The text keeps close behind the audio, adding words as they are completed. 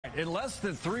right, in less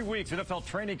than 3 weeks, NFL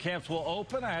training camps will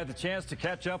open. I had the chance to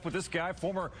catch up with this guy,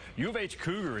 former U of H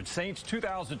Cougar and Saints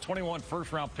 2021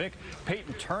 first-round pick,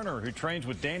 Payton Turner, who trains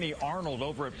with Danny Arnold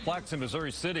over at Plex in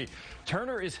Missouri City.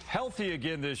 Turner is healthy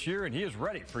again this year, and he is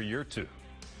ready for year 2.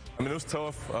 I mean, it was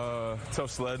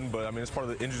tough sledding, but I mean, it's part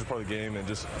of the injuries, part of the game, and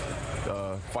just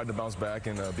fighting to bounce back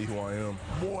and be who I am.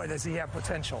 Boy, does he have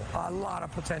potential, a lot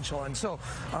of potential, and so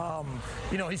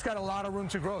you know, he's got a lot of room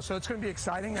to grow. So it's going to be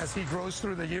exciting as he grows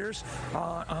through the years,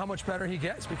 how much better he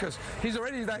gets, because he's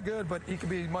already that good, but he could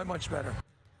be much better.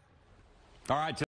 All right.